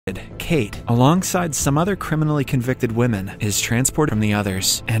Kate, alongside some other criminally convicted women, is transported from the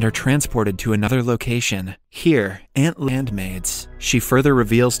others and are transported to another location. Here, handmaids. She further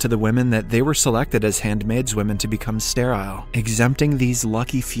reveals to the women that they were selected as handmaids women to become sterile, exempting these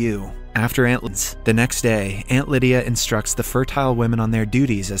lucky few. After the next day, Aunt Lydia instructs the fertile women on their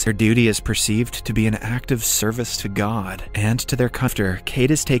duties as their duty is perceived to be an act of service to God and to their comforter.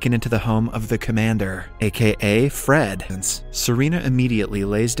 Kate is taken into the home of the commander, aka Fred. Serena immediately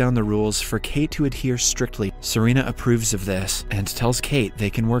lays down the rules for Kate to adhere strictly. Serena approves of this and tells Kate they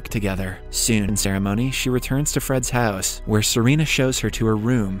can work together. Soon in ceremony, she returns to Fred's house, where Serena shows her to her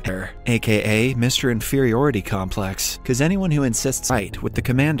room, aka Mr. Inferiority Complex, because anyone who insists fight with the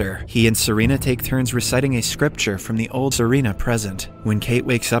commander, he and Serena take turns reciting a scripture from the old Serena present. When Kate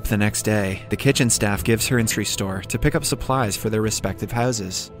wakes up the next day, the kitchen staff gives her a grocery store to pick up supplies for their respective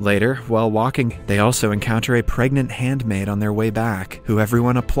houses. Later, while walking, they also encounter a pregnant handmaid on their way back, who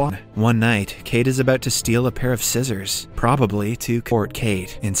everyone applaud. One night, Kate is about to steal a pair of scissors, probably to court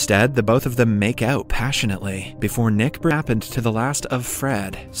Kate. Instead, the both of them make out passionately, before Nick happened to the last of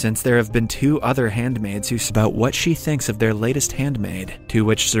Fred, since there have been two other handmaids who about what she thinks of their latest handmaid, to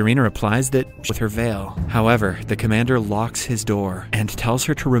which Serena replies that with her veil. However, the commander locks his door and tells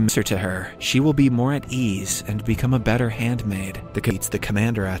her to remove her to her. She will be more at ease and become a better handmaid. Beats the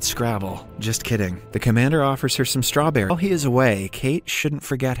commander at Scrabble. Just kidding. The commander offers her some strawberry. While he is away, Kate shouldn't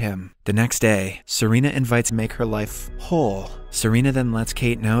forget him. The next day, Serena invites to make her life whole. Serena then lets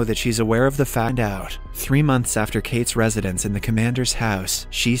Kate know that she's aware of the fact out. 3 months after Kate's residence in the commander's house,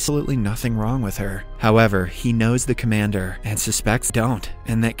 she's absolutely nothing wrong with her. However, he knows the commander and suspects don't,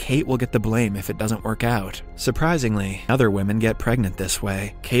 and that Kate will get the blame if it doesn't work out. Surprisingly, other women get pregnant this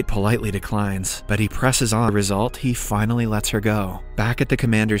way. Kate politely declines, but he presses on. The result, he finally lets her go. Back at the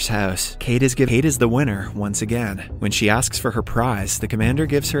commander's house, Kate is the winner once again. When she asks for her prize, the commander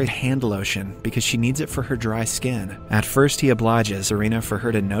gives her a hand lotion because she needs it for her dry skin. At first, he obliges Serena for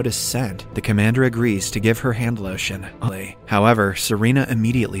her to notice scent. The commander agrees to give her hand lotion. However, Serena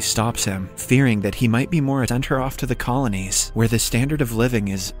immediately stops him, fearing that he might be more sent her off to the colonies, where the standard of living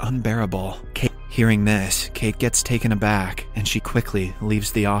is unbearable. Hearing this, Kate gets taken aback, and she quickly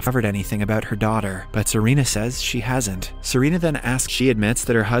leaves the office. Covered anything about her daughter, but Serena says she hasn't. Serena then asks. She admits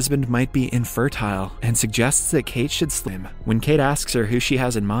that her husband might be infertile and suggests that Kate should slim. When Kate asks her who she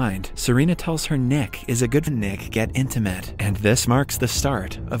has in mind, Serena tells her Nick is a good Nick get intimate, and this marks the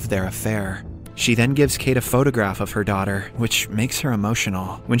start of their affair. She then gives Kate a photograph of her daughter, which makes her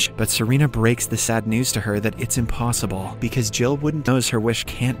emotional. But Serena breaks the sad news to her that it's impossible, because Jill knows her wish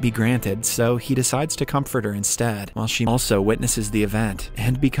can't be granted, so he decides to comfort her instead, while she also witnesses the event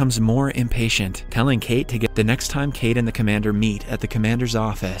and becomes more impatient, telling Kate to get. The next time Kate and the commander meet at the commander's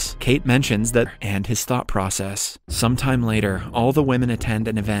office, Kate mentions that and his thought process. Sometime later, all the women attend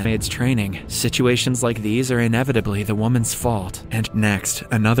an event. Maid's training. Situations like these are inevitably the woman's fault. And next,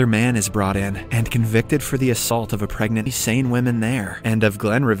 another man is brought in and convicted for the assault of a pregnant sane woman there. And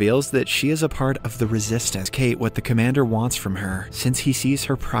Glenn reveals that she is a part of the resistance. Kate what the commander wants from her, since he sees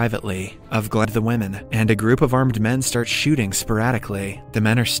her privately. Glenn the women, and a group of armed men start shooting sporadically. The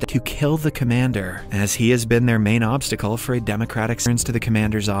men are to kill the commander, as he has been their main obstacle for a democratic turns to the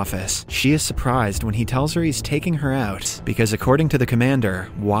commander's office. She is surprised when he tells her he's taking her out, because according to the commander,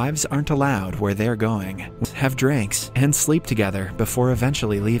 wives aren't allowed where they're going. Have drinks and sleep together before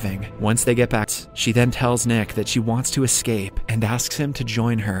eventually leaving. Once they get back, she then tells Nick that she wants to escape and asks him to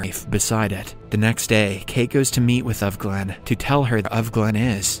join her beside it. The next day, Kate goes to meet with Glenn to tell her that Glenn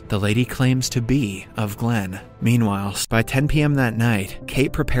is. The lady claims to be Glenn. Meanwhile, by 10 p.m. that night,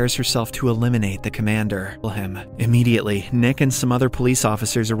 Kate prepares herself to eliminate the commander. Immediately, Nick and some other police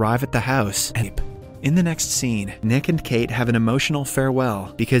officers arrive at the house and in the next scene, Nick and Kate have an emotional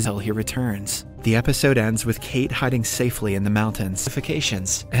farewell because he returns. The episode ends with Kate hiding safely in the mountains.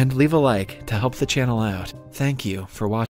 And leave a like to help the channel out. Thank you for watching.